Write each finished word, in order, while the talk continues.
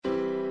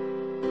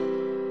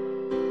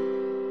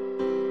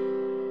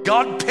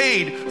God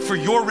paid for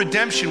your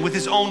redemption with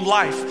his own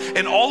life.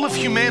 And all of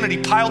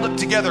humanity piled up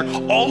together,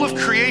 all of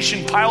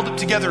creation piled up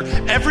together,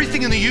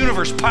 everything in the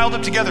universe piled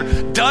up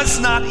together does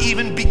not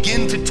even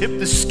begin to tip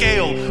the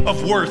scale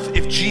of worth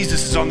if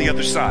Jesus is on the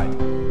other side.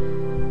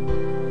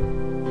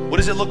 What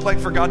does it look like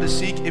for God to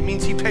seek? It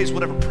means he pays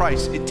whatever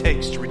price it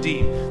takes to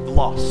redeem the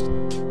lost.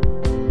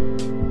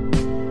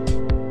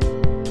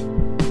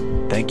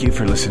 Thank you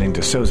for listening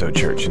to Sozo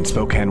Church in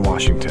Spokane,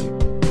 Washington.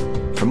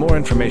 For more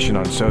information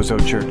on Sozo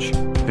Church,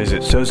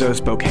 visit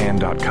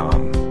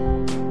sozospokane.com.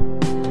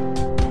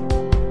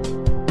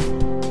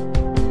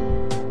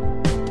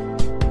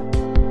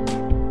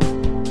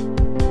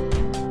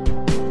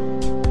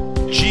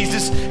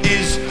 Jesus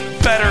is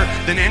better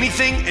than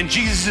anything, and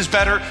Jesus is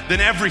better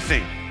than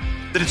everything.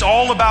 That it's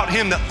all about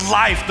him, that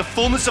life, the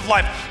fullness of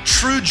life,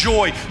 true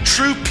joy,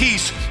 true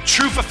peace,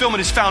 true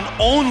fulfillment is found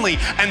only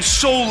and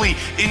solely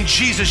in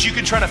Jesus. You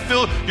can try to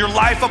fill your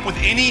life up with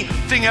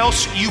anything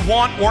else you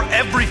want or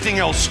everything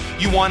else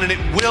you want, and it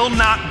will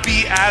not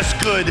be as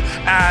good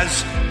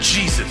as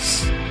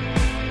Jesus.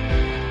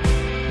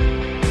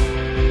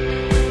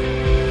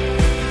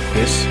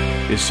 This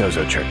is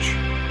Sozo Church.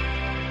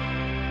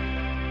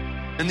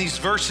 And these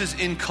verses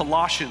in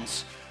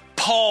Colossians,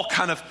 Paul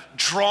kind of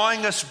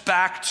drawing us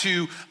back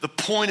to the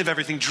point of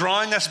everything,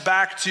 drawing us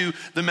back to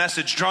the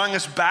message, drawing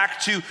us back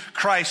to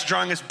Christ,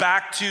 drawing us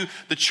back to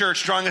the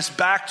church, drawing us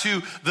back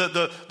to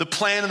the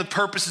plan and the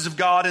purposes of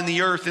God in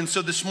the earth. And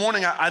so this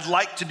morning, I'd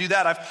like to do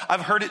that.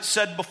 I've heard it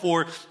said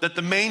before that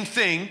the main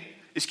thing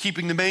is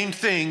keeping the main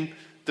thing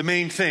the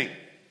main thing.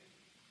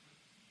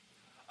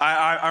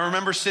 I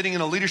remember sitting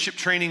in a leadership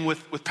training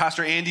with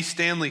Pastor Andy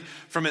Stanley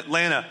from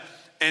Atlanta,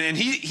 and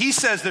he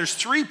says there's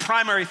three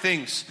primary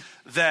things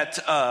that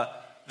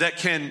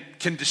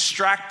can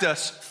distract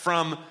us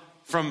from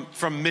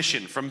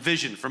mission, from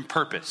vision, from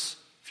purpose.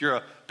 If you're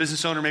a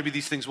business owner, maybe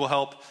these things will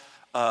help.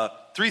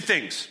 Three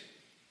things.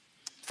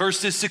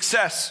 First is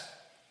success,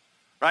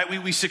 right?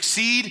 We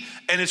succeed,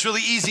 and it's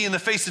really easy in the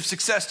face of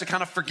success to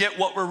kind of forget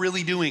what we're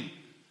really doing.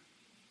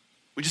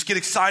 We just get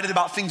excited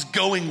about things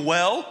going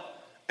well,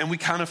 and we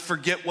kind of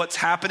forget what's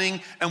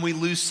happening, and we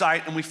lose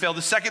sight, and we fail.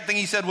 The second thing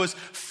he said was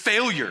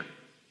failure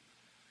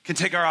can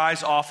take our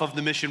eyes off of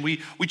the mission. We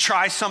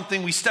try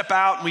something, we step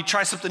out and we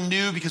try something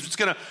new because it's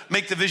gonna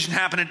make the vision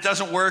happen. It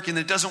doesn't work, and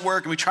it doesn't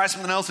work, and we try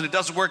something else and it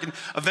doesn't work, and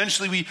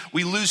eventually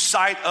we lose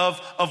sight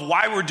of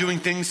why we're doing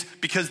things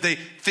because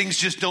things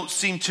just don't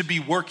seem to be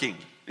working.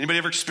 Anybody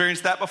ever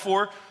experienced that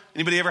before?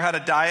 Anybody ever had a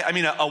diet? I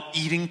mean, a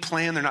eating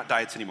plan. They're not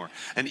diets anymore.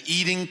 An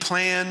eating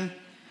plan,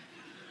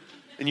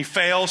 and you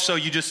fail, so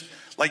you just,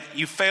 like,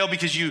 you fail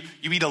because you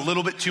eat a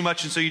little bit too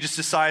much, and so you just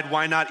decide,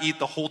 why not eat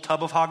the whole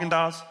tub of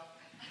Haagen-Dazs?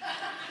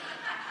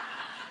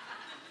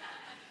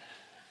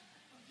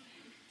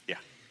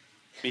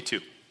 Me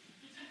too.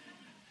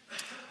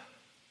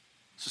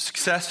 So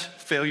success,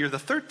 failure. The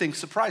third thing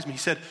surprised me. He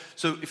said,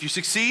 so if you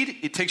succeed,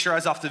 it takes your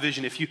eyes off the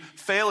vision. If you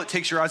fail, it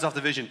takes your eyes off the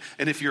vision.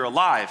 And if you're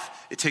alive,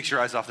 it takes your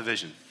eyes off the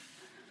vision.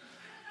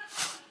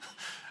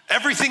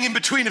 Everything in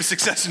between of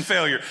success and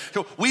failure.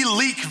 So we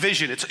leak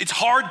vision. It's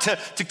hard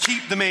to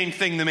keep the main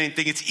thing the main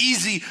thing. It's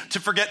easy to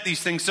forget these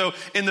things. So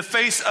in the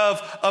face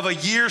of a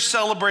year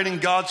celebrating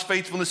God's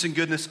faithfulness and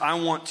goodness, I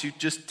want to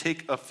just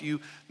take a few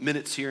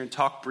minutes here and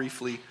talk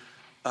briefly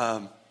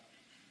about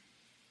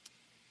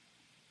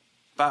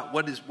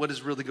what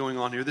is really going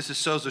on here. This is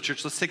Sozo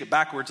Church. Let's take it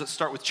backwards. Let's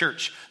start with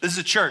church. This is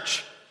a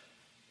church.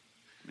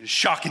 Did it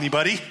shock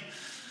anybody?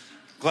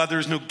 Glad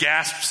there's no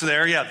gasps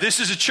there. Yeah, this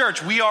is a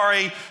church. We are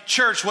a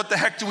church. What the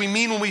heck do we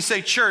mean when we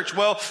say church?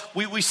 Well,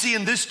 we see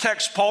in this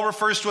text, Paul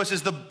refers to us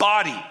as the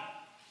body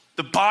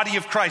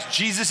of Christ.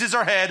 Jesus is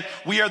our head.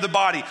 We are the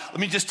body. Let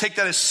me just take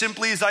that as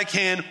simply as I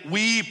can.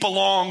 We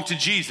belong to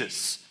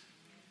Jesus.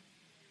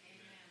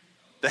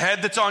 The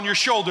head that's on your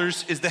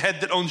shoulders is the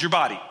head that owns your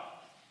body.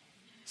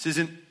 This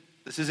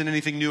isn't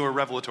anything new or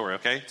revelatory,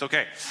 okay? It's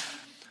okay.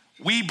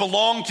 We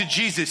belong to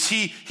Jesus.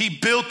 He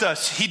built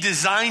us. He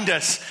designed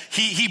us.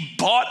 He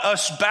bought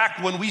us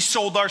back when we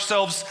sold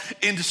ourselves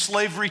into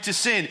slavery to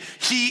sin.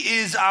 He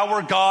is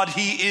our God.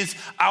 He is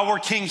our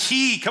King.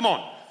 He, come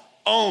on,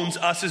 owns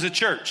us as a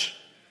church.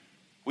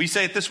 We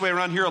say it this way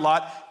around here a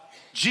lot.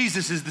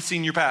 Jesus is the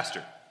senior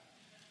pastor.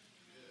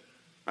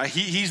 Right?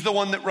 He's the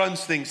one that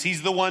runs things.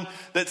 He's the one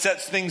that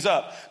sets things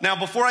up. Now,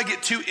 before I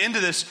get too into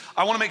this,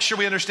 I want to make sure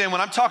we understand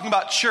when I'm talking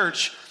about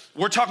church,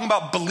 we're talking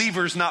about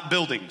believers, not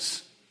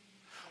buildings.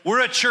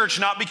 We're a church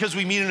not because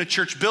we meet in a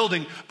church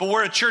building, but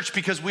we're a church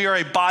because we are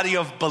a body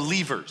of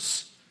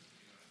believers.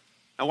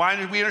 Now, why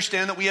do we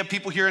understand that we have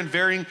people here in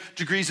varying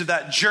degrees of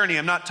that journey?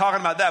 I'm not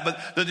talking about that,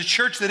 but the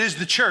church that is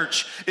the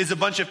church is a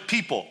bunch of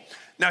people.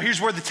 Now,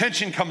 here's where the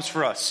tension comes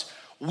for us.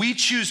 We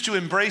choose to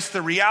embrace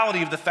the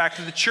reality of the fact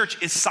that the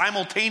church is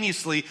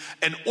simultaneously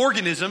an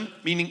organism,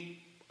 meaning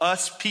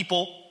us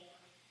people,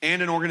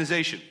 and an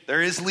organization.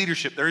 There is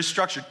leadership, there is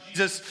structure.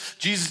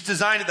 Jesus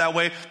designed it that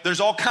way.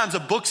 There's all kinds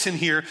of books in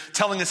here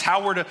telling us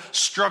how we're to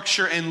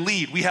structure and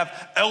lead. We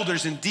have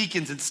elders and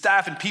deacons and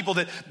staff and people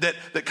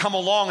that come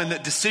along, and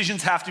that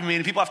decisions have to be made,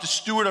 and people have to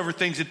steward over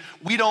things. And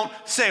we don't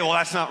say, well,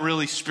 that's not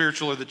really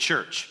spiritual or the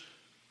church.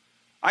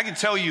 I can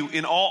tell you,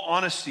 in all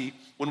honesty,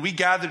 when we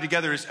gather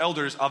together as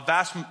elders,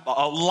 a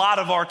lot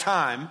of our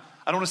time,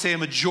 I don't want to say a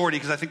majority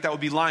because I think that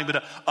would be lying,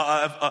 but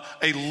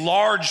a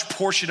large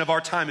portion of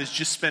our time is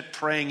just spent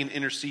praying and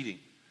interceding,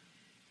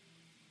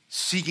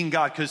 seeking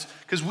God.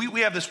 Because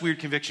we have this weird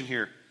conviction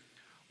here.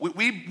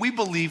 We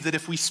believe that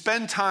if we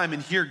spend time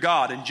and hear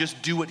God and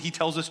just do what he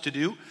tells us to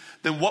do,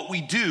 then what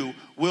we do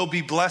will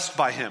be blessed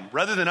by him,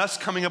 rather than us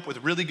coming up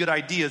with really good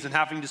ideas and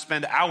having to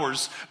spend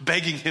hours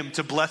begging him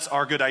to bless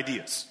our good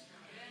ideas.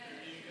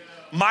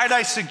 Might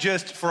I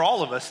suggest for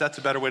all of us, that's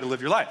a better way to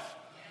live your life.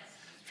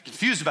 If you're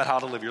confused about how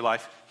to live your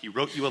life, he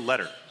wrote you a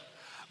letter.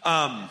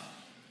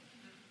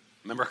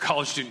 Remember a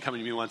college student coming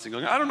to me once and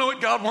going, I don't know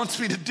what God wants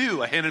me to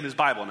do. I handed him his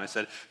Bible and I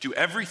said, do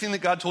everything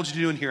that God told you to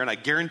do in here, and I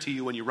guarantee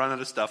you when you run out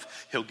of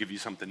stuff, he'll give you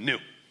something new.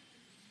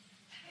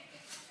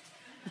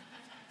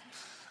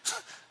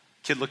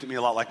 Kid looked at me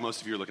a lot like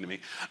most of you are looking at me.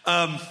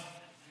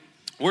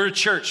 We're a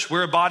church.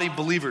 We're a body of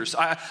believers.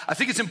 I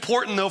think it's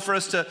important, though, for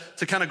us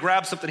to kind of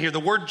grab something here. The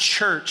word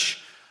church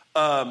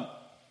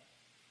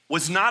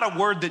was not a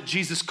word that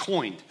Jesus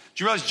coined.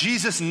 Do you realize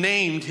Jesus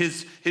named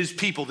his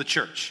people the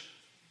church?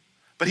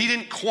 But he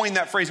didn't coin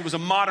that phrase. It was a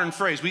modern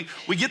phrase.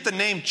 We get the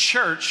name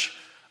church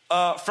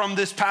from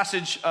this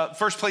passage.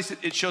 First place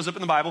it shows up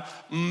in the Bible,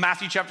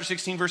 Matthew chapter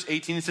 16, verse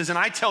 18. It says, and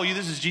I tell you,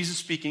 this is Jesus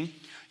speaking,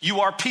 you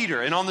are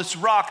Peter, and on this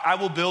rock I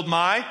will build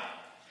my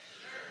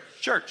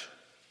church.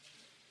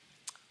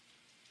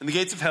 And the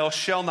gates of hell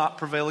shall not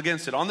prevail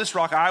against it. On this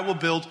rock, I will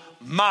build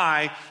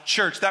my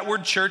church. That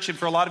word church, and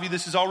for a lot of you,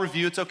 this is all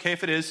review. It's okay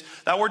if it is.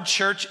 That word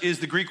church is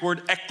the Greek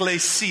word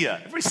ekklesia.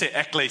 Everybody say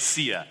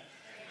ekklesia.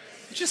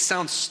 It just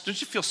sounds,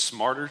 don't you feel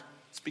smarter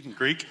speaking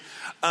Greek?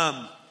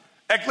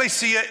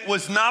 Ekklesia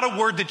was not a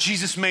word that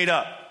Jesus made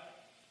up.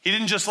 He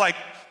didn't just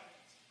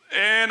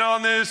and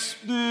on this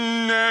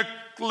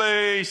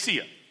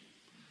ekklesia.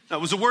 No,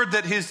 it was a word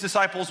that his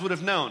disciples would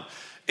have known.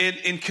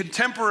 In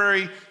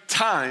contemporary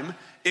time,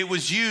 it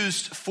was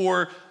used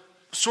for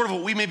sort of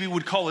what we maybe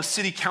would call a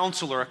city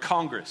council or a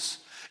congress.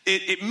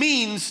 It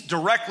means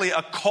directly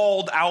a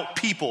called out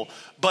people.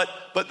 But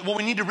what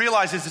we need to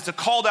realize is it's a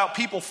called out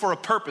people for a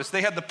purpose.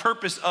 They had the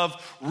purpose of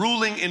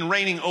ruling and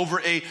reigning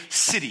over a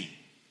city,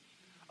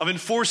 of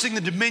enforcing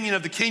the dominion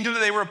of the kingdom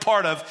that they were a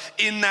part of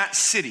in that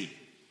city.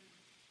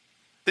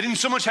 They didn't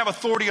so much have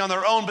authority on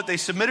their own, but they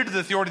submitted to the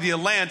authority of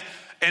the land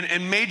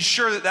and made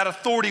sure that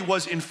authority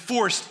was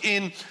enforced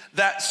in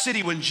that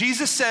city. When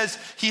Jesus says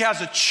he has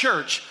a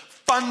church,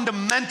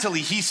 fundamentally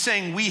he's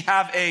saying we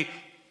have a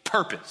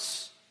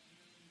purpose.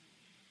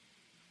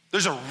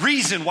 There's a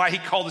reason why he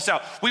called us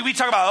out. We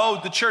talk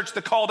about, the church,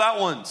 the called out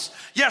ones.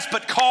 Yes,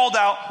 but called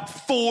out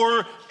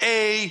for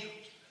a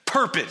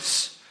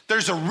purpose.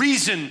 There's a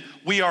reason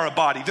we are a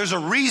body. There's a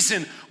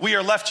reason we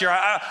are left here.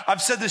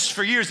 I've said this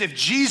for years. If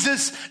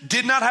Jesus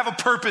did not have a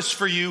purpose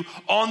for you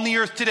on the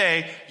earth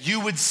today,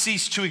 you would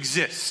cease to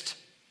exist.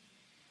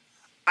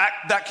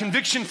 That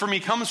conviction for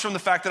me comes from the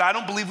fact that I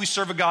don't believe we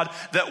serve a God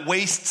that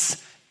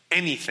wastes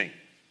anything.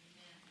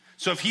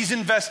 So if he's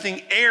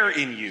investing air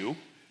in you,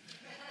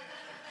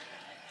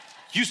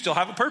 you still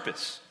have a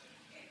purpose.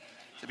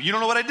 But you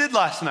don't know what I did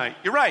last night.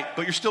 You're right,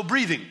 but you're still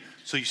breathing,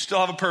 so you still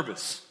have a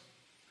purpose.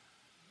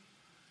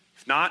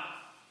 If not,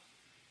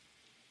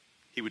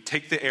 he would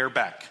take the air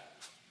back.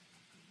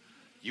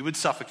 You would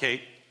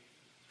suffocate.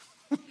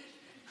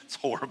 It's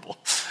horrible.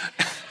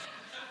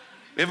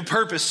 We have a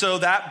purpose, so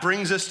that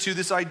brings us to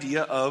this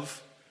idea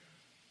of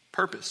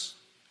purpose.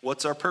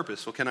 What's our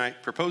purpose? Well, can I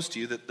propose to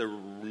you that the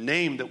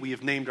name that we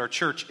have named our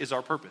church is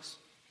our purpose?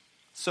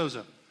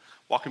 Sozo.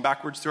 Walking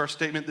backwards through our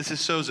statement, this is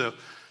Sozo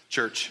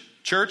Church.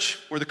 Church,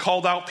 we're the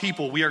called out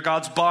people. We are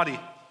God's body.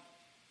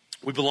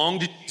 We belong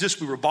to Jesus.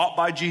 We were bought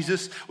by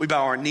Jesus. We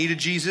bow our knee to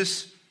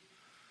Jesus. So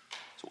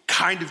what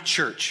kind of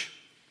church?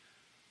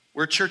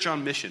 We're a church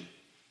on mission.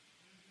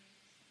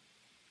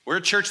 We're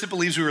a church that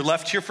believes we were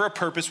left here for a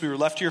purpose. We were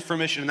left here for a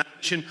mission. And that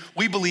mission,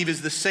 we believe,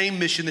 is the same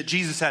mission that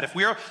Jesus had. If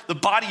we are the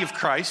body of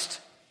Christ,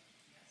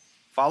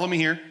 follow me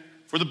here.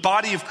 If we're the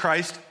body of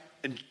Christ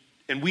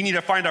and we need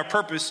to find our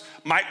purpose,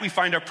 might we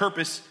find our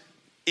purpose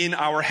in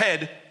our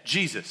head,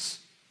 Jesus?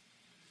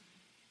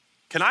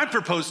 Can I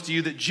propose to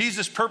you that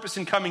Jesus' purpose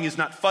in coming is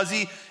not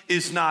fuzzy,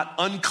 is not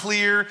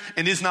unclear,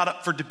 and is not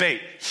up for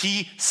debate?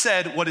 He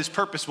said what his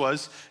purpose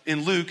was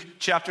in Luke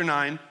chapter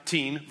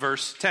 19,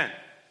 verse 10.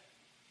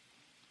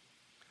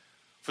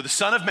 For the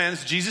Son of Man,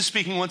 this is Jesus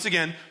speaking once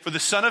again, for the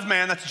Son of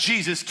Man, that's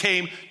Jesus,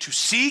 came to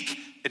seek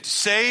and to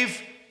save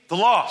the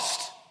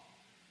lost.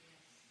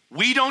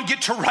 We don't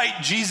get to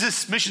write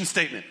Jesus' mission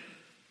statement.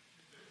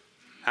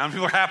 How many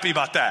people are happy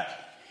about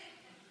that?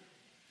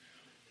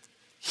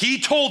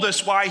 He told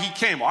us why he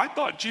came. Well, I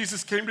thought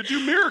Jesus came to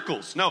do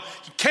miracles. No,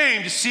 he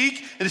came to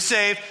seek and to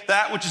save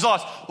that which is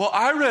lost. Well,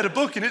 I read a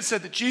book and it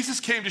said that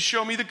Jesus came to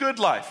show me the good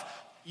life.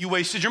 You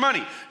wasted your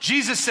money.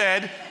 Jesus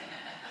said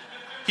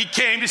he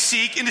came to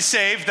seek and to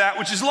save that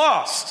which is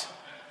lost.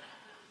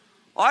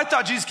 Well, I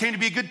thought Jesus came to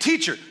be a good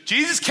teacher.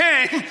 Jesus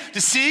came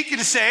to seek and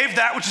to save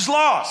that which is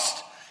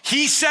lost.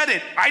 He said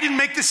it. I didn't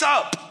make this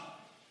up.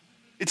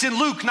 It's in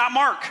Luke, not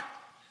Mark.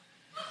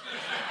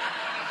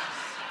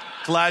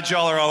 Glad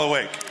y'all are all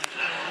awake.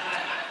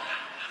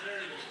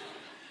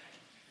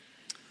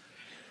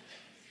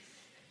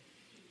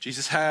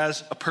 Jesus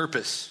has a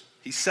purpose.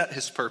 He set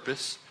his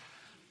purpose.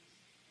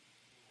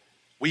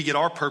 We get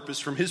our purpose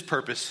from his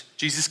purpose.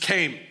 Jesus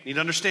came. You need to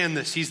understand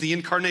this. He's the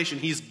incarnation.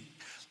 He's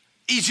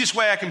easiest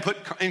way I can put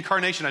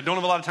incarnation. I don't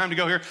have a lot of time to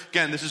go here.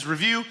 Again, this is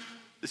review.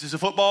 This is a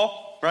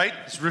football, right?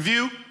 This is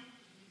review.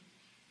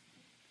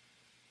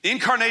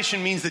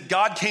 Incarnation means that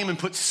God came and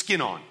put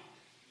skin on.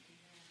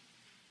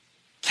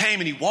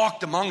 Came and he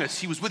walked among us.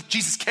 He was with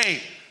Jesus.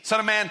 Came. Son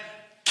of Man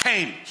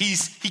came. He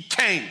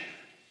came. And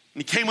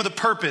he came with a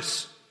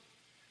purpose.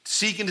 To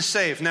seek and to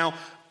save. Now,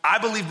 I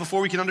believe before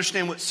we can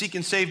understand what seek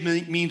and save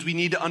means, we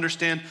need to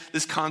understand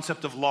this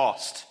concept of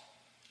lost.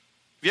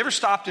 Have you ever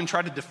stopped and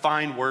tried to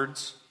define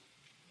words?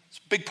 It's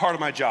a big part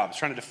of my job, is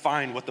trying to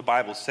define what the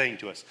Bible is saying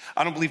to us.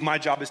 I don't believe my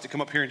job is to come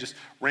up here and just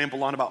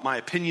ramble on about my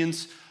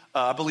opinions.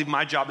 I believe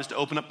my job is to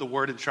open up the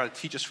word and try to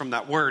teach us from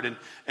that word.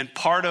 And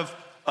part of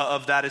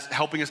that is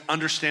helping us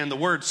understand the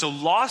word. So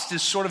lost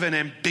is sort of an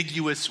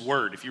ambiguous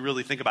word, if you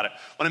really think about it.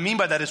 What I mean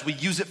by that is we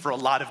use it for a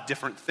lot of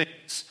different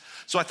things.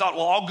 So I thought,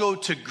 well, I'll go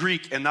to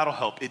Greek and that'll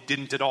help. It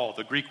didn't at all.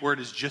 The Greek word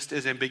is just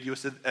as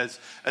ambiguous as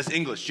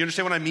English. Do you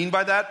understand what I mean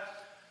by that?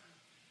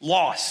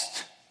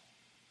 Lost.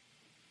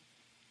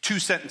 2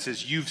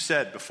 sentences you've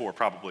said before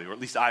probably, or at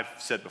least I've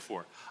said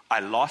before.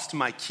 I lost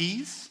my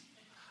keys.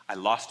 I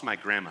lost my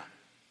grandma.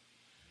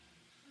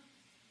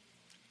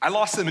 I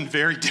lost them in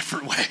very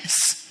different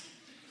ways.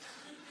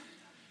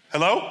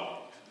 Hello?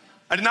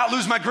 I did not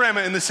lose my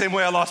grandma in the same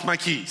way I lost my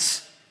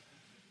keys.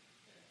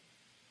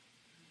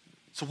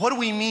 So what do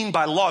we mean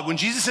by lost? When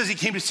Jesus says he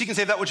came to seek and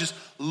save that which is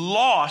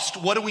lost,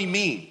 what do we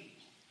mean?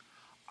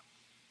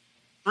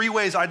 3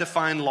 ways I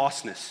define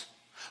lostness.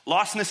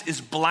 Lostness is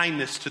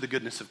blindness to the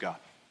goodness of God.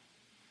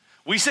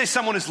 We say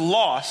someone is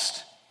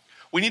lost,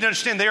 we need to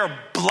understand they are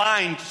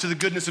blind to the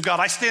goodness of God.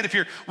 I stand up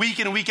here week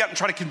in and week out and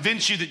try to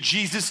convince you that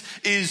Jesus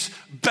is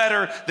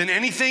better than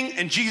anything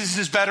and Jesus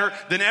is better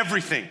than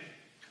everything.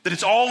 That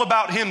it's all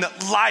about him,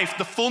 that life,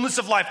 the fullness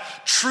of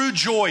life, true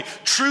joy,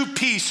 true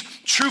peace,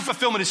 true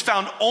fulfillment is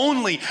found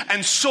only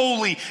and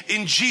solely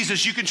in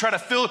Jesus. You can try to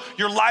fill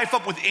your life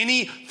up with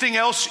anything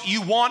else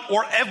you want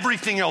or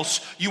everything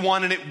else you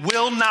want, and it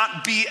will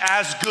not be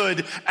as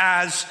good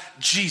as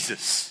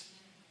Jesus.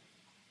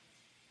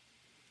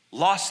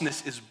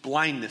 Lostness is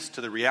blindness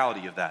to the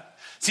reality of that.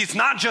 See, it's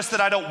not just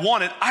that I don't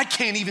want it, I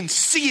can't even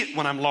see it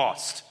when I'm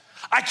lost.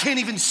 I can't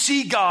even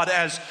see God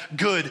as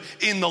good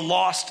in the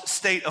lost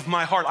state of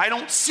my heart. I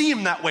don't see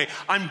him that way.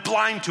 I'm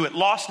blind to it.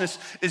 Lostness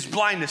is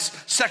blindness.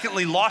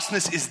 Secondly,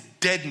 lostness is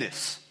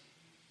deadness.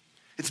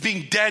 It's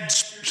being dead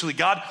spiritually.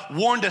 God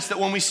warned us that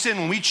when we sin,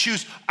 when we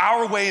choose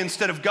our way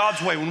instead of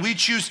God's way, when we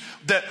choose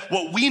that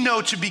what we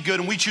know to be good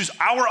and we choose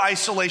our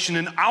isolation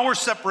and our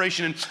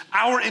separation and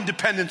our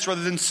independence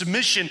rather than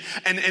submission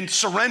and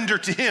surrender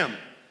to him,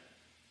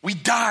 we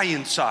die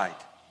inside.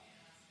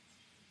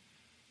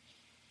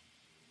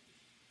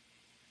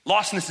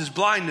 Lostness is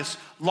blindness.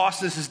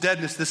 Lostness is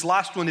deadness. This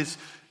last one is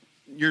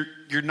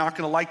you're not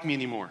going to like me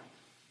anymore.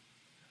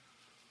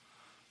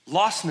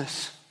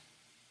 Lostness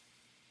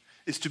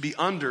is to be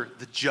under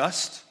the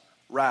just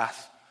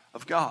wrath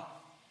of God.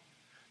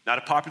 Not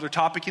a popular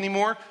topic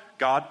anymore.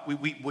 God,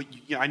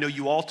 I know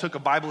you all took a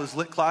Bible as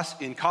lit class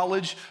in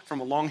college from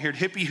a long-haired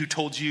hippie who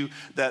told you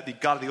that the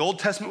God of the Old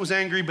Testament was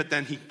angry, but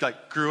then he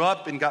grew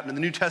up and got into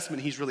the New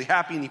Testament. He's really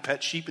happy and he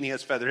pets sheep and he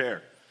has feathered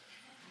hair.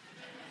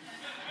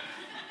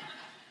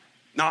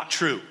 Not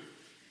true.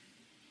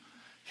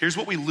 Here's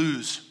what we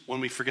lose when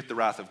we forget the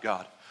wrath of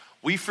God.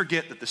 We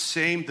forget that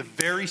the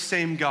very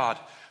same God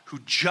who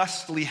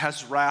justly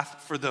has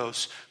wrath for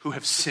those who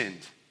have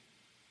sinned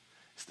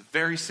is the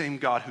very same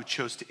God who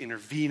chose to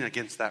intervene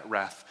against that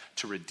wrath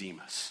to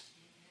redeem us.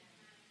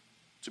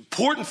 It's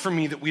important for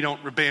me that we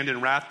don't abandon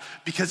wrath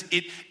because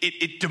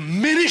it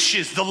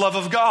diminishes the love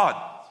of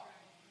God.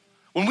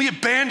 When we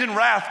abandon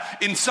wrath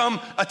in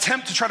some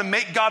attempt to try to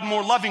make God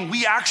more loving,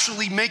 we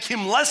actually make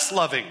him less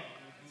loving.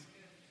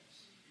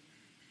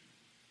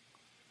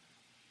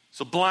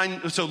 So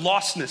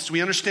lostness. Do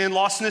we understand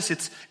lostness?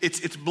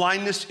 It's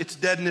blindness, it's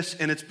deadness,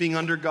 and it's being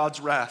under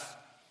God's wrath.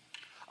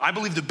 I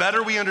believe the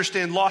better we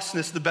understand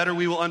lostness, the better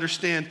we will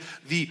understand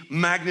the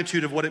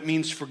magnitude of what it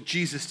means for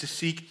Jesus to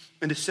seek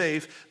and to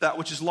save that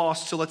which is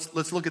lost. So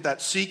let's look at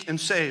that. Seek and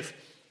save.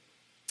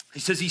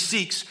 He says he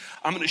seeks.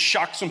 I'm going to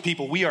shock some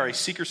people. We are a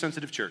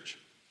seeker-sensitive church.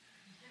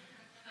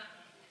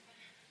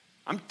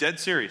 I'm dead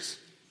serious.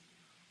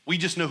 We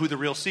just know who the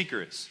real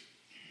seeker is.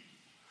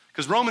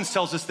 Because Romans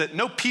tells us that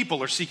no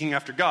people are seeking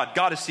after God.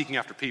 God is seeking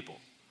after people.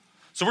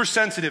 So we're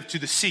sensitive to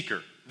the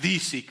seeker,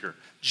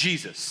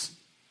 Jesus,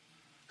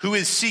 who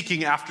is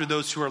seeking after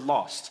those who are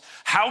lost.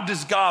 What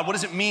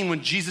does it mean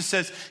when Jesus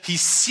says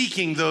he's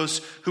seeking those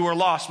who are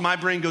lost? My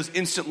brain goes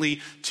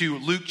instantly to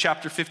Luke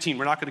chapter 15.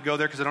 We're not going to go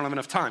there because I don't have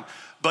enough time.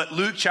 But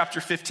Luke chapter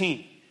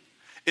 15.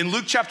 In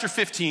Luke chapter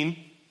 15,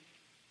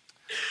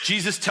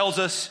 Jesus tells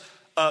us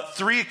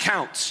 3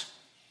 accounts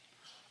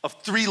of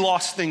 3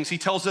 lost things. He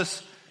tells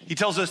us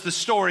the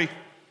story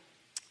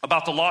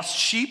about the lost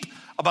sheep,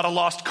 about a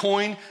lost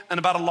coin, and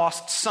about a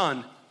lost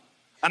son.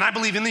 And I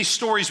believe in these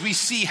stories we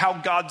see how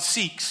God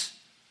seeks.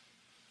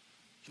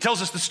 He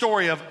tells us the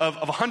story of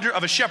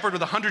a shepherd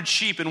with 100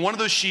 sheep, and one of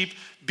those sheep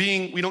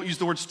being, we don't use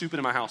the word stupid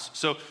in my house,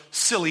 so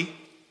silly.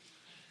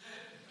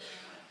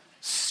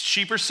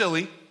 Sheep are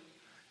silly.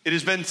 It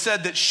has been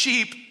said that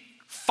sheep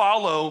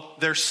follow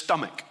their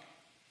stomach.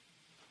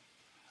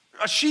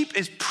 A sheep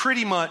is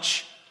pretty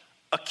much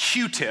a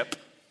Q-tip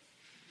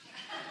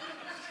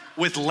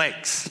with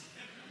legs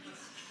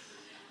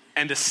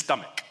and a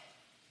stomach.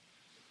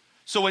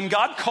 So when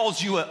God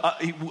calls you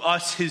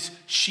us his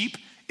sheep,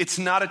 it's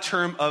not a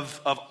term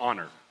of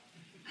honor.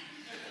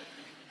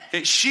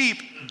 Sheep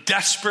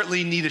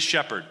desperately need a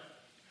shepherd.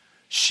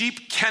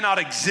 Sheep cannot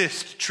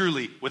exist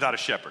truly without a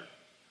shepherd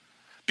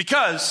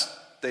because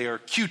they are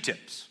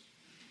Q-tips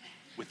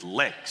with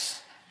legs.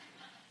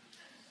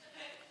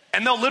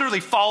 And they'll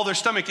literally follow their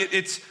stomach.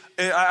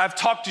 I've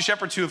talked to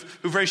shepherds who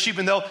raise sheep,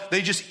 and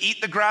they just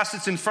eat the grass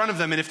that's in front of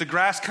them. And if the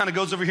grass kind of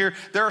goes over here,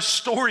 there are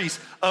stories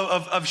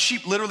of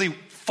sheep literally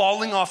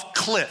falling off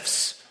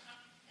cliffs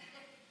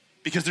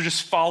because they're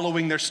just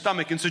following their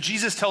stomach. And so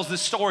Jesus tells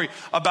this story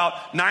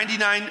about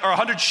 99 or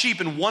 100 sheep,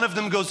 and one of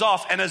them goes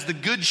off. And as the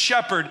good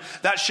shepherd,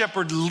 that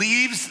shepherd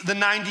leaves the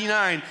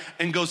 99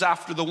 and goes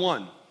after the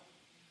one.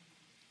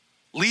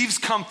 Leaves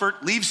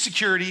comfort, leaves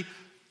security.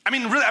 I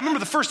mean, really, I remember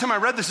the first time I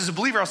read this as a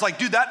believer, I was like,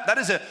 dude, that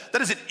is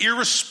an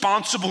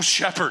irresponsible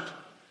shepherd.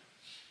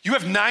 You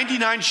have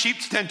 99 sheep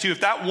to tend to. If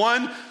that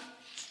one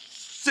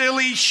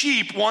silly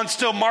sheep wants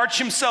to march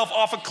himself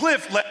off a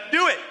cliff, let him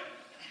do it.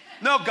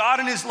 No, God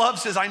in his love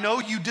says, I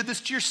know you did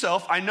this to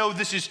yourself. I know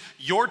this is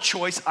your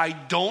choice. I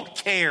don't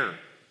care.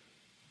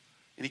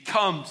 And he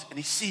comes and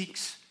he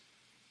seeks.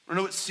 I don't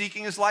know what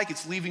seeking is like.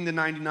 It's leaving the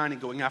 99 and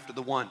going after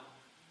the one,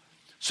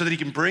 so that he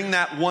can bring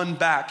that one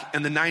back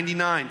and the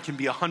 99 can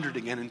be 100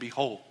 again and be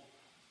whole.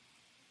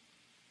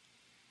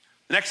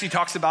 Next, he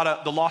talks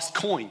about the lost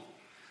coin.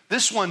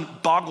 This one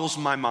boggles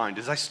my mind.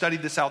 As I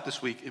studied this out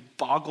this week, it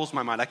boggles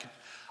my mind.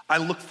 I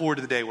look forward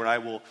to the day where I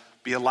will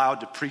be allowed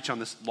to preach on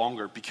this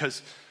longer,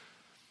 because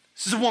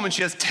this is a woman,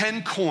 she has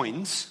 10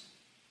 coins.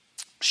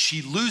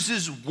 She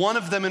loses one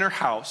of them in her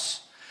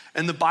house,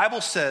 and the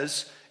Bible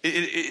says,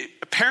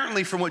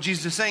 apparently from what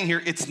Jesus is saying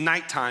here, it's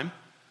nighttime,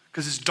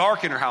 because it's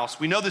dark in her house.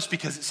 We know this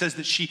because it says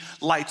that she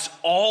lights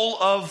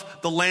all of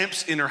the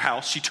lamps in her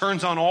house. She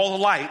turns on all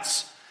the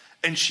lights,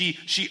 and she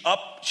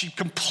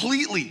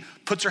completely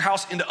puts her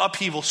house into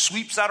upheaval,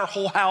 sweeps out her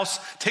whole house,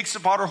 takes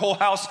apart her whole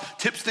house,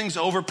 tips things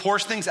over,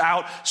 pours things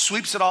out,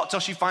 sweeps it all until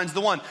she finds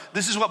the one.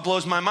 This is what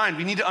blows my mind.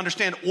 We need to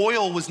understand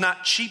oil was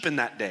not cheap in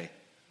that day.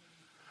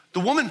 The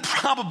woman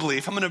probably,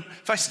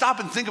 if I stop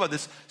and think about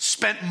this,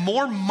 spent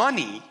more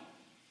money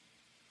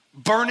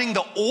burning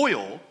the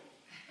oil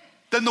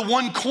than the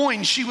one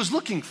coin she was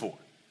looking for.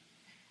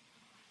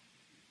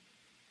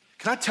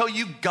 Can I tell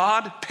you,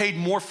 God paid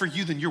more for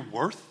you than you're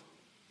worth?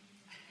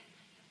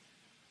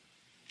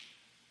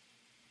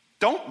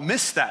 Don't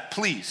miss that,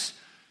 please.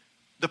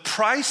 The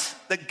price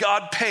that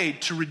God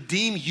paid to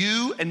redeem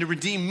you and to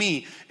redeem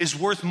me is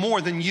worth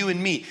more than you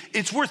and me.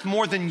 It's worth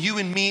more than you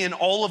and me and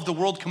all of the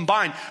world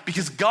combined,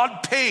 because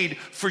God paid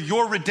for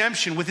your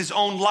redemption with his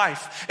own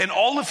life. And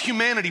all of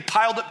humanity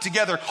piled up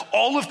together,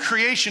 all of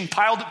creation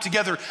piled up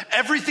together,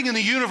 everything in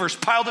the universe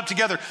piled up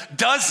together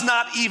does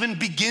not even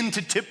begin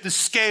to tip the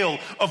scale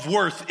of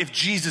worth if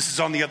Jesus is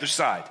on the other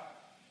side.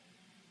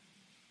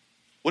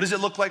 What does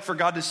it look like for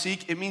God to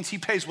seek? It means he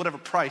pays whatever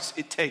price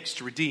it takes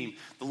to redeem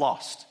the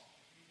lost.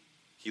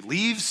 He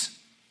leaves,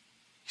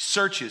 he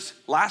searches.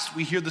 Last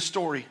we hear the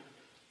story,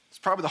 it's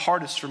probably the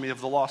hardest for me,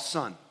 of the lost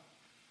son.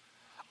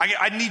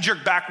 I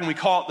knee-jerk back when we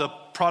call it the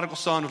prodigal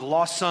son or the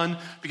lost son,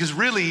 because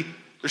really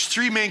there's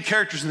 3 main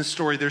characters in this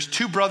story. There's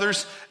 2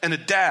 brothers and a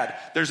dad.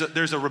 There's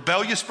a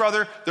rebellious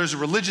brother, there's a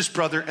religious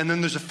brother, and then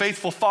there's a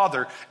faithful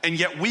father, and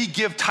yet we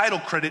give title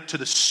credit to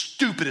the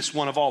stupidest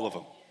one of all of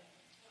them.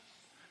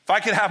 If I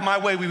could have my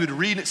way, we would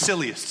read it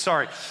silliest.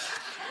 Sorry.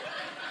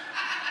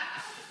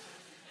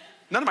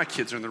 None of my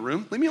kids are in the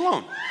room. Leave me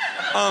alone.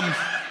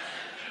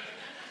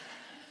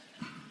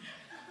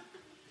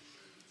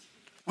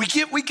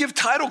 We give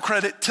title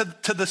credit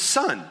to the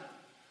son,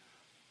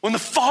 when the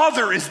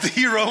father is the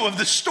hero of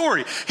the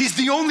story. He's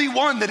the only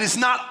one that is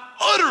not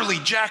utterly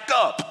jacked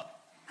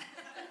up.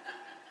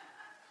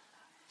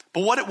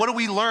 But what do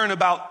we learn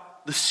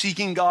about the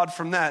seeking God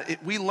from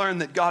that? We learn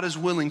that God is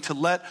willing to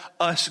let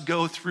us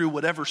go through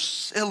whatever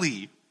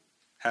silly,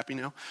 happy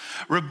now,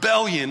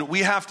 rebellion we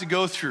have to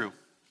go through,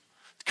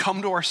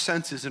 come to our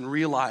senses and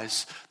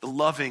realize the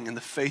loving and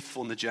the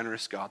faithful and the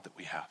generous God that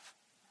we have.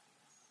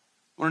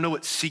 Want to know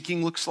what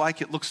seeking looks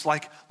like? It looks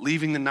like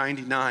leaving the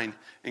 99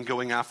 and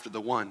going after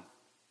the one.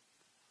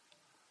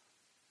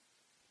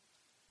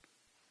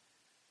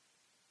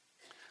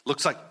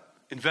 Looks like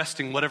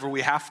investing whatever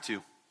we have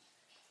to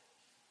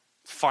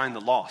find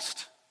the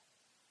lost.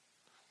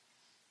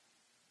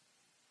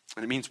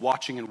 And it means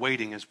watching and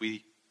waiting as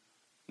we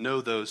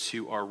know those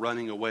who are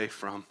running away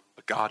from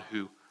a God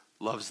who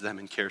loves them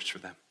and cares for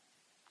them.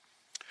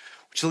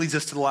 Which leads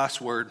us to the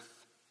last word.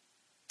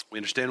 We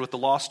understand what the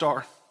lost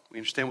are. We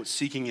understand what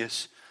seeking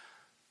is.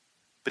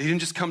 But he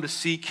didn't just come to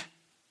seek. He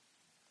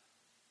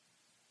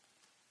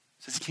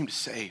says he came to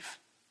save.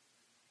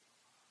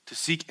 To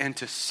seek and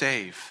to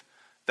save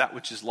that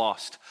which is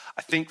lost.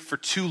 I think for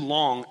too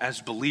long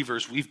as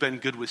believers, we've been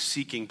good with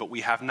seeking, but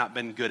we have not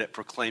been good at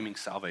proclaiming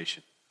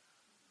salvation.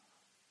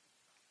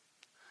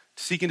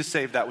 To seek and to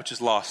save that which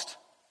is lost.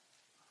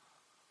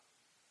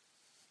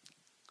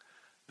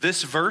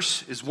 This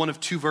verse is one of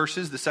two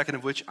verses, the second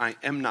of which I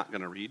am not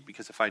going to read,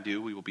 because if I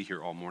do, we will be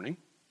here all morning.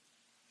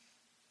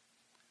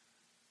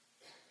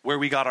 Where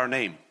we got our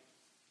name.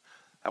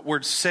 That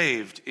word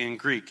saved in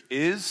Greek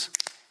is,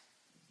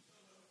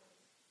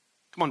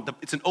 come on,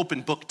 it's an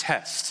open book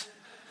test.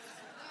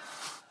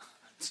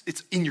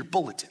 It's in your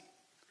bulletin.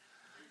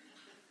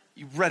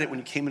 You read it when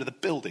you came into the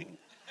building.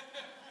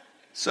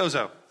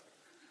 Sozo.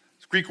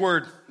 It's a Greek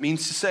word,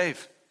 means to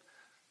save.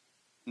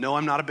 No,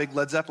 I'm not a big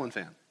Led Zeppelin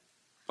fan.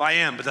 Well, I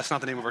am, but that's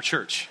not the name of our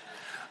church.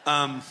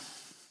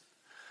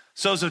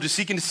 Sozo, to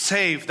seek and to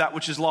save that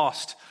which is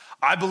lost.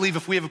 I believe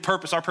if we have a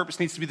purpose, our purpose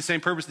needs to be the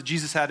same purpose that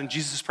Jesus had, and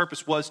Jesus'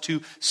 purpose was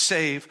to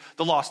save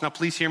the lost. Now,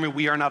 please hear me,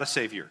 we are not a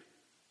savior.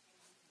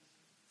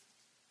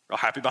 Real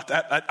happy about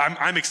that.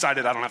 I'm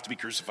excited I don't have to be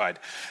crucified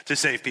to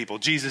save people.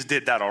 Jesus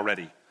did that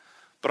already.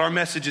 But our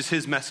message is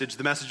his message,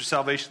 the message of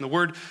salvation. The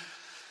word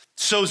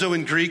sozo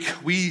in Greek,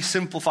 we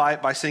simplify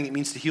it by saying it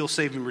means to heal,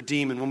 save, and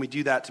redeem. And when we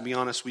do that, to be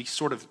honest, we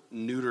sort of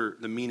neuter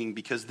the meaning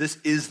because this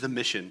is the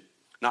mission.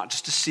 Not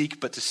just to seek,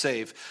 but to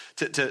save.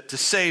 To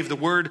save, the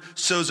word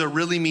sozo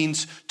really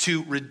means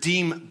to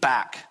redeem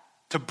back,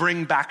 to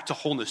bring back to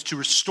wholeness, to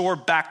restore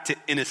back to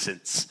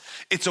innocence.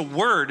 It's a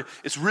word,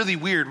 it's really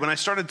weird. When I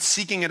started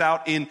seeking it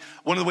out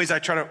one of the ways I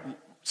try to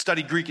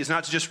study Greek is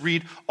not to just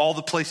read all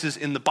the places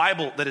in the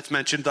Bible that it's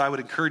mentioned. I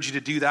would encourage you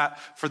to do that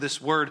for this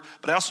word.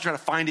 But I also try to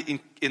find it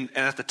and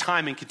at the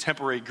time in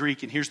contemporary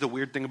Greek. And here's the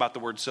weird thing about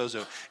the word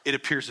sozo. It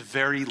appears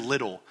very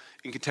little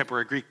in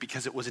contemporary Greek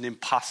because it was an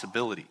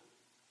impossibility.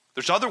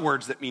 There's other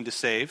words that mean to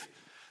save.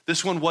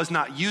 This one was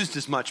not used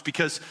as much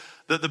because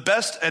the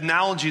best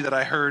analogy that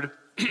I heard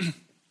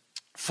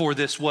for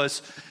this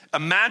was,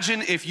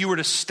 imagine if you were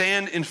to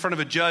stand in front of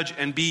a judge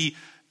and be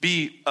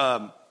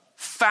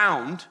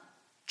found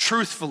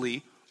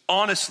truthfully,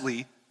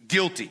 honestly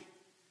guilty.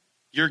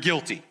 You're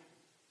guilty.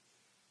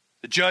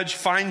 The judge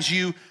finds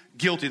you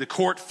guilty. The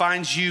court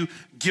finds you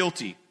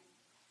guilty.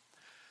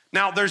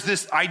 Now, there's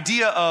this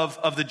idea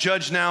of the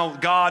judge now,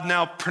 God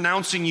now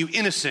pronouncing you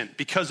innocent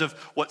because of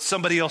what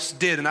somebody else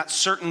did, and that's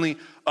certainly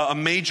a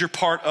major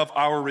part of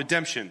our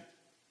redemption.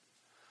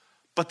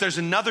 But there's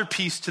another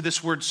piece to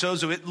this word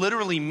sozo. It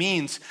literally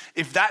means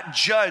if that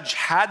judge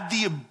had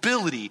the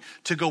ability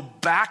to go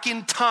back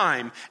in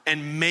time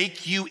and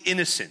make you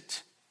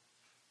innocent,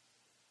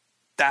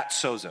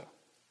 that's sozo.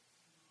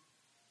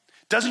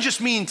 Doesn't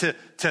just mean to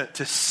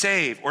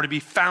save or to be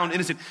found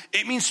innocent.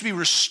 It means to be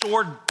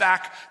restored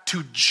back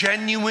to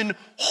genuine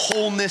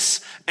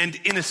wholeness and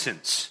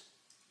innocence.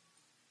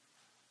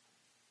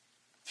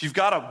 If you've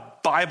got a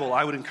Bible,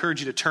 I would encourage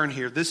you to turn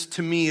here. This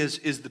to me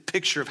is the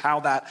picture of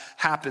how that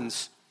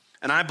happens.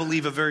 And I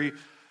believe a very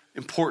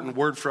important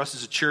word for us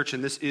as a church,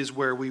 and this is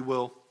where we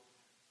will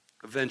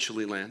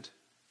eventually land.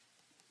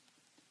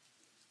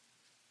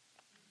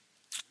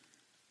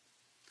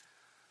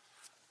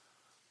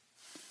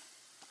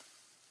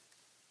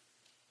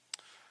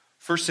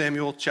 1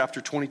 Samuel chapter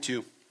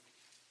 22,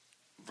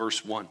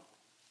 verse 1.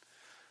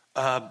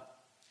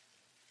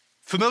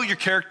 Familiar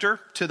character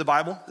to the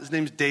Bible. His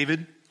name's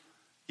David.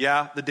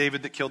 Yeah, the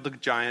David that killed the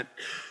giant.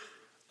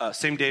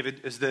 Same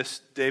David as this.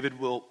 David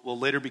will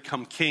later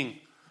become king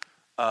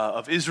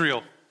of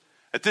Israel.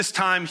 At this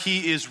time,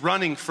 he is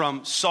running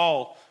from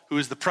Saul, who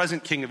is the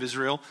present king of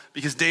Israel,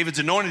 because David's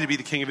anointed to be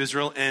the king of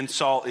Israel, and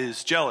Saul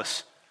is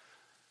jealous.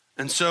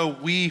 And so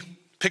we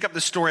pick up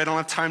this story. I don't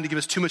have time to give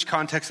us too much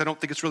context. I don't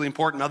think it's really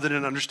important other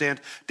than to understand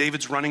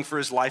David's running for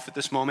his life at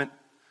this moment.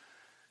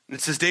 And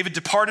it says, David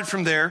departed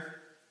from there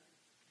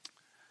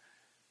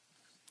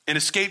and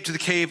escaped to the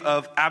cave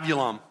of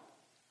Adullam.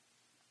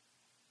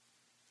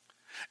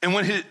 And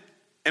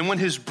when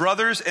his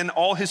brothers and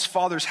all his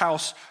father's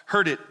house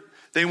heard it,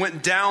 they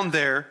went down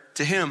there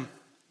to him.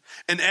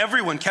 And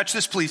everyone, catch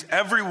this please,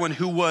 everyone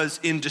who was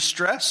in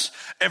distress,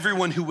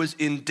 everyone who was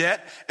in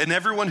debt, and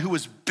everyone who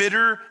was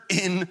bitter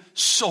in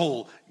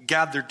soul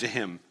gathered to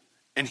him.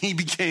 And he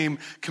became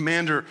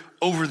commander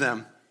over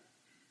them.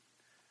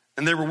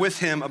 And there were with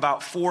him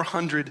about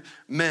 400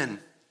 men.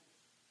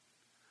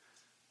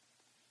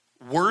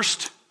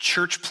 Worst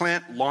church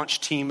plant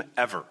launch team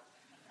ever.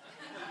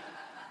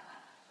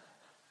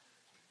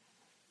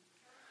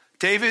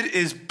 David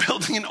is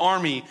building an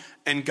army,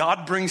 and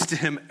God brings to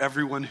him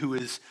everyone who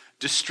is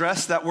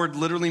distressed. That word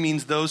literally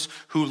means those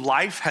who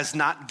life has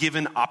not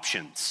given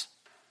options.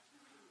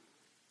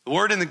 The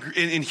word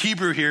in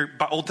Hebrew here,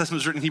 Old Testament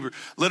was written in Hebrew,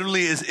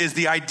 literally is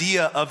the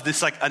idea of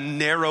this like a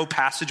narrow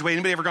passageway.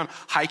 Anybody ever gone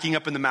hiking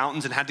up in the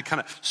mountains and had to kind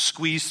of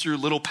squeeze through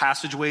little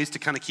passageways to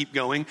kind of keep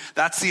going?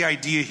 That's the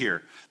idea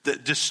here. The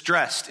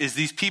distressed is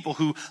these people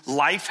who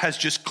life has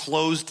just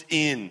closed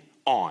in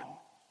on.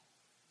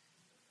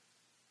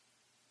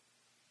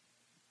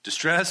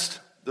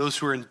 Distressed, those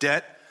who are in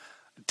debt.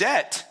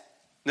 Debt,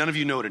 none of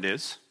you know what it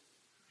is.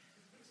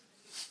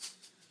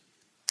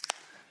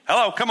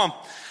 Hello, come on.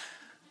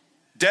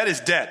 Debt is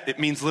debt. It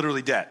means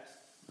literally debt.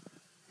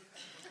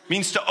 It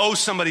means to owe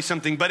somebody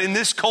something. But in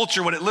this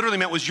culture, what it literally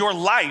meant was your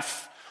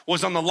life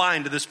was on the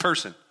line to this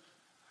person.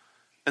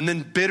 And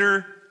then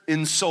bitter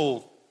in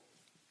soul.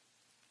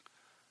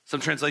 Some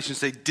translations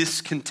say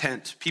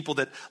discontent. People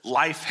that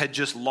life had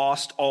just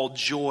lost all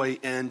joy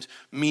and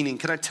meaning.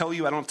 Can I tell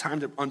you, I don't have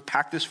time to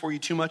unpack this for you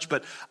too much,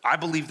 but I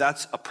believe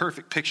that's a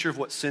perfect picture of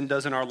what sin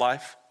does in our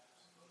life.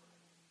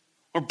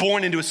 We're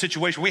born into a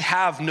situation where we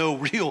have no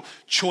real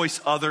choice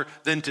other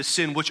than to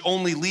sin, which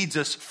only leads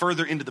us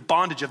further into the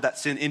bondage of that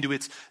sin, into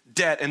its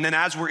debt. And then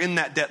as we're in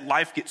that debt,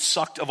 life gets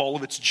sucked of all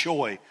of its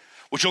joy,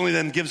 which only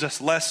then gives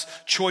us less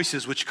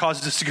choices, which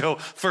causes us to go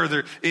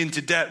further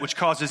into debt, which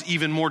causes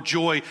even more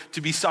joy to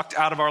be sucked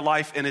out of our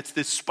life. And it's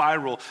this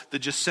spiral that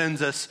just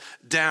sends us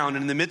down.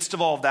 And in the midst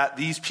of all of that,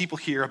 these people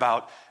hear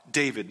about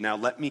David. Now,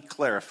 let me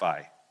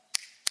clarify.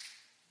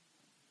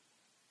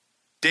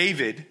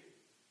 David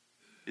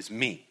is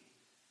me,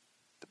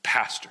 the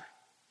pastor.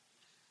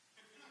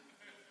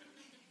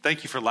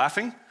 Thank you for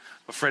laughing.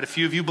 I'm afraid a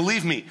few of you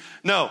believe me.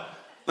 No,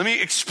 let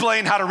me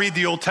explain how to read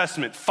the Old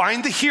Testament.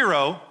 Find the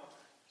hero.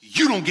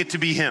 You don't get to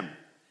be him. I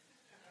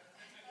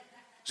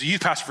was a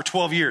youth pastor for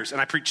 12 years, and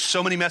I preached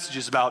so many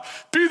messages about,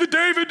 be the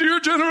David to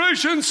your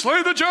generation,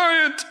 slay the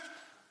giant.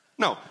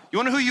 No, you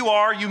want to know who you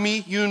are? You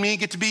and me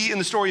get to be in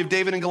the story of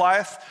David and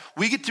Goliath.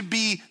 We get to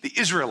be the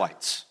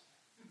Israelites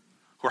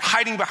who are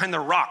hiding behind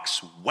the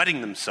rocks, wetting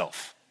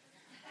themselves,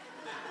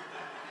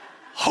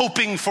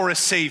 hoping for a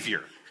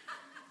savior.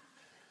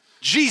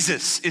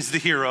 Jesus is the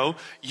hero.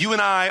 You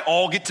and I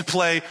all get to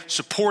play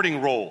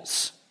supporting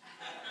roles.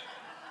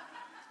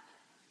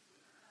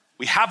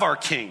 We have our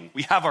king.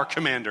 We have our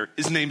commander.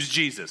 His name's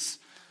Jesus.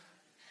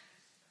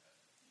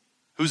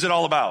 Who's it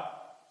all about?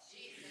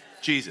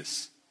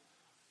 Jesus.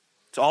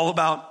 It's all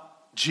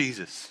about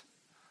Jesus.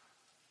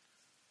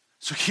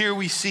 So here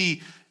we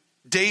see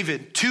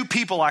David, two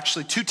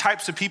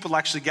types of people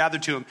actually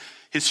gathered to him.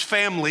 His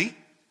family,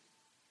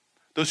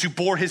 those who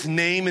bore his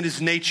name and his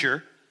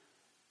nature.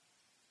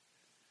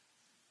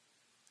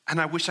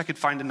 And I wish I could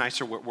find a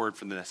nicer word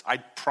for this. I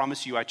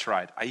promise you I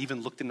tried. I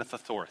even looked in the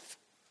thesaurus.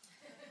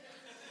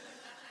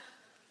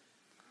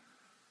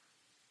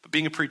 But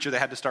being a preacher, they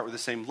had to start with the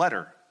same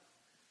letter.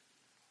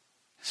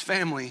 His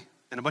family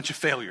and a bunch of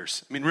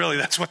failures. I mean, really,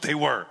 that's what they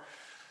were.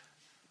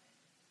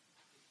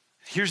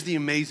 Here's the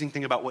amazing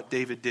thing about what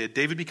David did.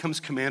 David becomes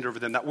commander over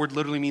them. That word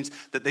literally means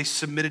that they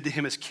submitted to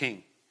him as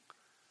king.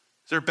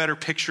 Is there a better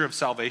picture of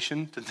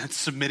salvation than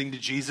submitting to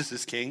Jesus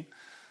as king?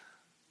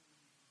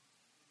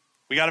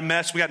 We got a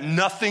mess. We got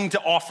nothing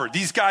to offer.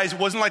 These guys, it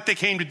wasn't like they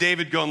came to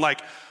David going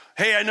like,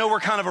 hey, I know we're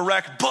kind of a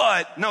wreck,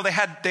 but no, they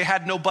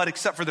had no but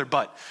except for their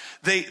butt.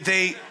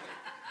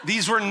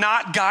 These were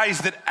not guys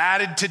that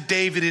added to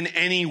David in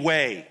any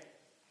way.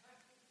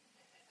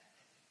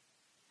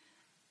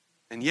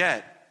 And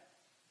yet,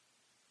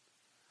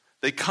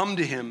 they come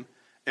to him,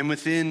 and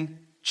within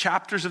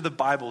chapters of the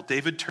Bible,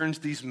 David turns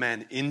these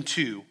men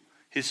into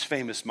his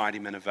famous mighty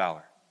men of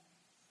valor.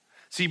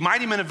 See,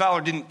 mighty men of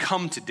valor didn't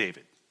come to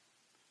David.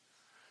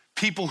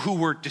 People who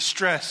were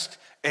distressed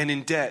and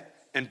in debt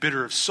and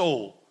bitter of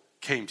soul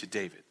came to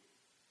David.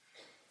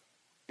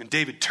 And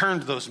David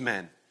turned those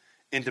men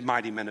into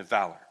mighty men of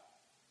valor.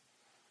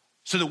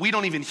 So that we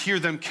don't even hear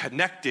them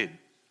connected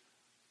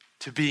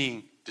to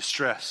being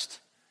distressed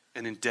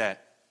and in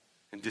debt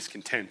and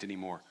discontent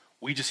anymore.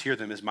 We just hear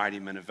them as mighty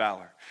men of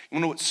valor. You want to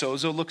know what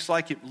sozo looks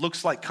like? It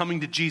looks like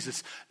coming to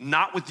Jesus,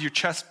 not with your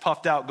chest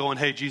puffed out going,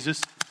 hey,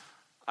 Jesus,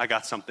 I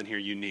got something here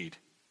you need.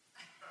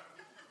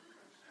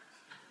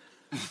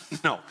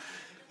 No,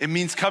 it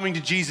means coming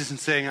to Jesus and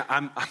saying,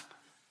 I'm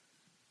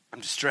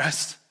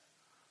distressed.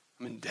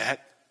 I'm in debt.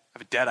 I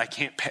have a debt I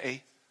can't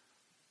pay.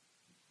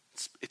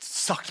 It's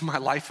sucked my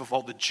life of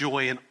all the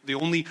joy, and the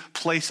only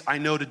place I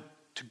know to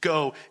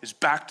go is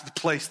back to the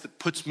place that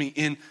puts me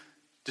in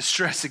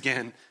distress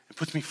again and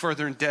puts me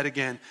further in debt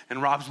again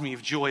and robs me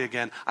of joy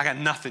again. I got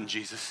nothing,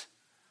 Jesus.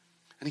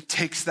 And he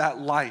takes that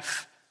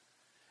life,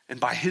 and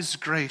by his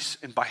grace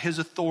and by his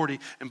authority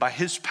and by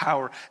his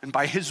power and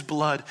by his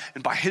blood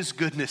and by his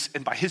goodness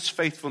and by his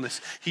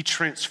faithfulness, he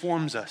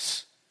transforms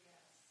us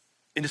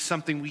into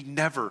something we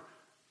never,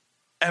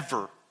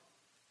 ever,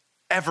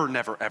 ever,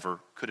 never, ever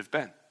could have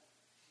been.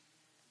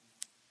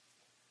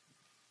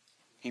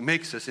 He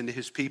makes us into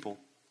his people.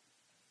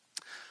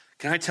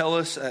 Can I tell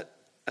us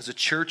as a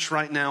church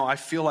right now, I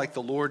feel like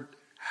the Lord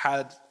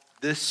had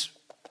this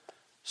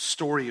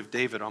story of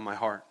David on my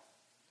heart.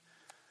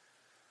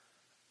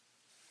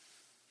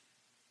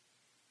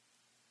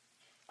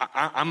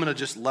 I'm going to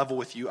just level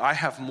with you. I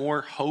have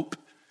more hope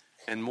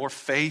and more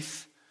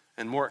faith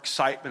and more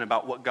excitement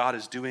about what God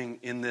is doing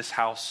in this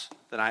house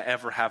than I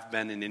ever have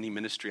been in any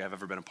ministry I've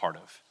ever been a part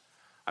of.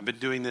 I've been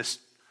doing this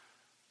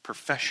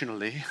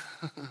professionally.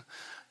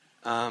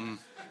 I've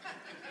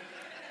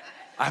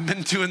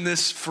been doing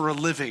this for a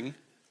living.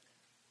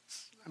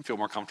 I feel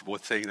more comfortable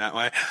with saying that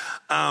way.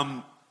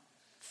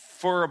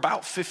 For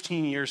about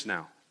 15 years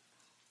now.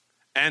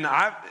 And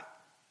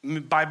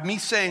by me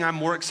saying I'm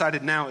more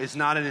excited now is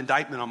not an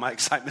indictment on my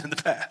excitement in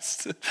the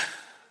past.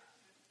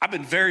 I've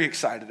been very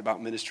excited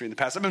about ministry in the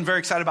past. I've been very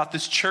excited about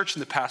this church in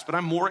the past, but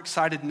I'm more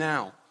excited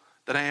now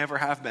than I ever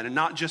have been. And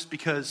not just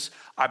because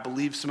I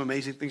believe some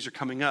amazing things are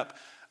coming up.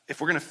 If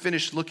we're going to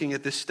finish looking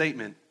at this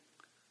statement,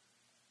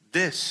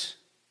 this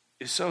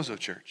is Sozo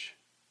Church.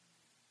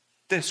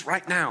 This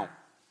right now.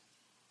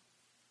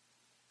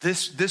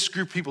 This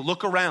group of people,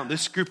 look around,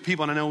 this group of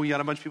people, and I know we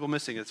got a bunch of people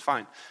missing, it's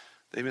fine.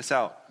 They miss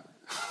out.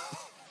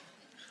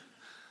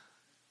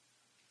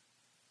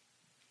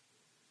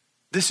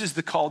 This is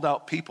the called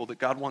out people that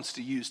God wants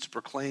to use to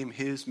proclaim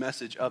his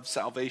message of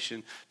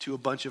salvation to a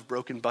bunch of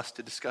broken,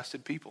 busted,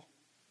 disgusted people.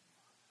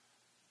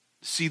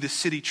 See the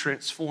city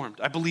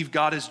transformed. I believe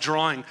God is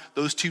drawing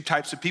those two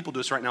types of people to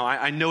us right now.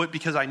 I know it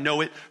because I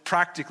know it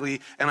practically,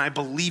 and I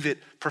believe it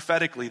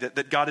prophetically,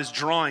 that God is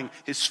drawing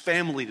his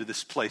family to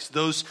this place.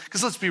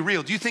 Because let's be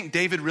real, do you think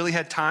David really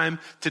had time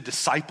to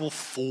disciple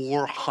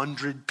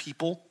 400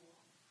 people?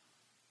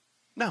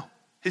 No,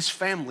 his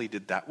family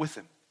did that with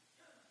him.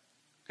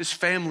 His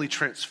family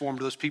transformed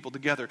those people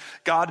together.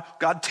 God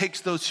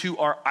takes those who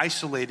are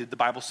isolated, the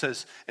Bible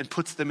says, and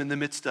puts them in the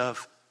midst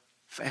of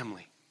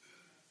family.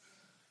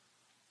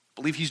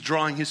 I believe he's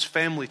drawing his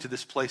family to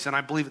this place, and I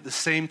believe at the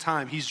same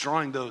time he's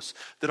drawing those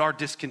that are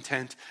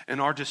discontent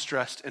and are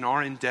distressed and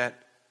are in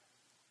debt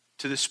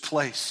to this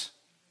place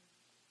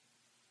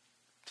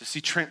to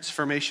see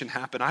transformation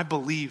happen. I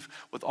believe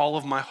with all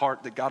of my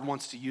heart that God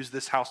wants to use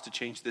this house to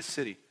change this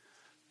city.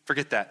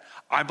 Forget that.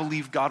 I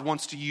believe God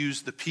wants to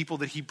use the people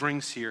that he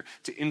brings here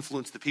to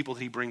influence the people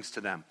that he brings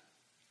to them.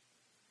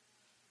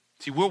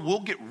 See, we'll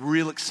get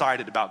real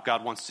excited about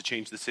God wants to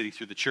change the city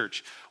through the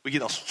church. We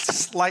get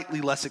slightly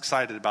less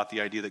excited about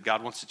the idea that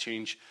God wants to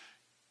change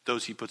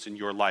those he puts in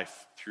your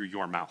life through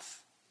your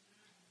mouth.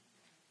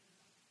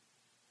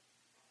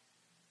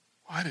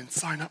 Well, I didn't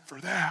sign up for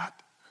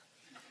that.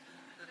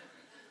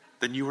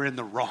 Then you were in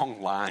the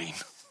wrong line.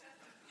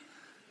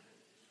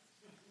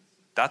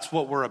 That's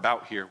what we're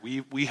about here.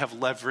 We have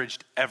leveraged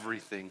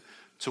everything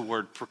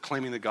toward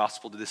proclaiming the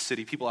gospel to this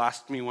city. People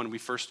asked me when we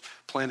first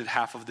planted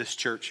half of this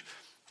church,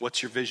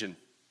 what's your vision?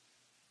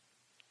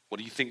 What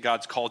do you think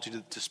God's called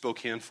you to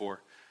Spokane for?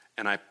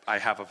 And I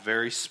have a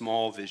very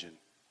small vision.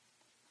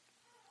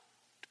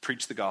 To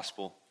preach the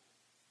gospel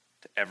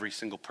to every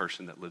single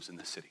person that lives in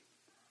this city.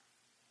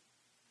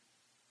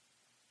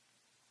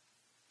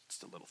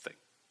 It's a little thing.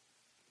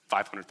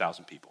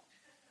 500,000 people.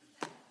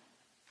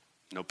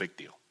 No big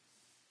deal.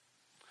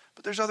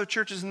 But there's other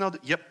churches, and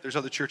there's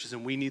other churches,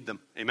 and we need them.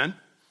 Amen?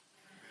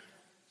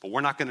 But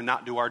we're not going to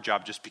not do our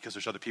job just because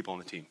there's other people on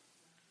the team.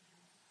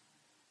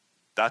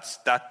 That's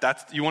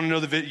you want to know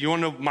you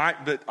want to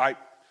know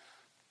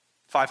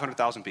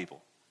 500,000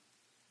 people.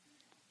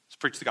 Let's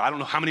preach to God. I don't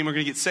know how many are going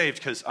to get saved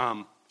because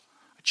I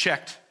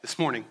checked this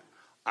morning.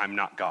 I'm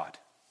not God.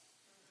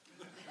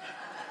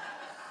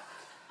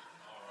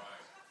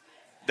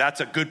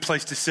 That's a good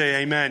place to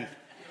say amen.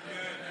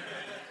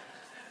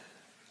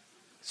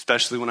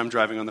 Especially when I'm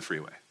driving on the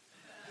freeway.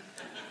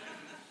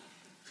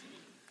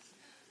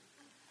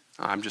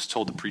 I'm just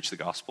told to preach the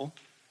gospel.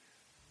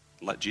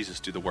 Let Jesus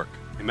do the work.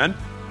 Amen?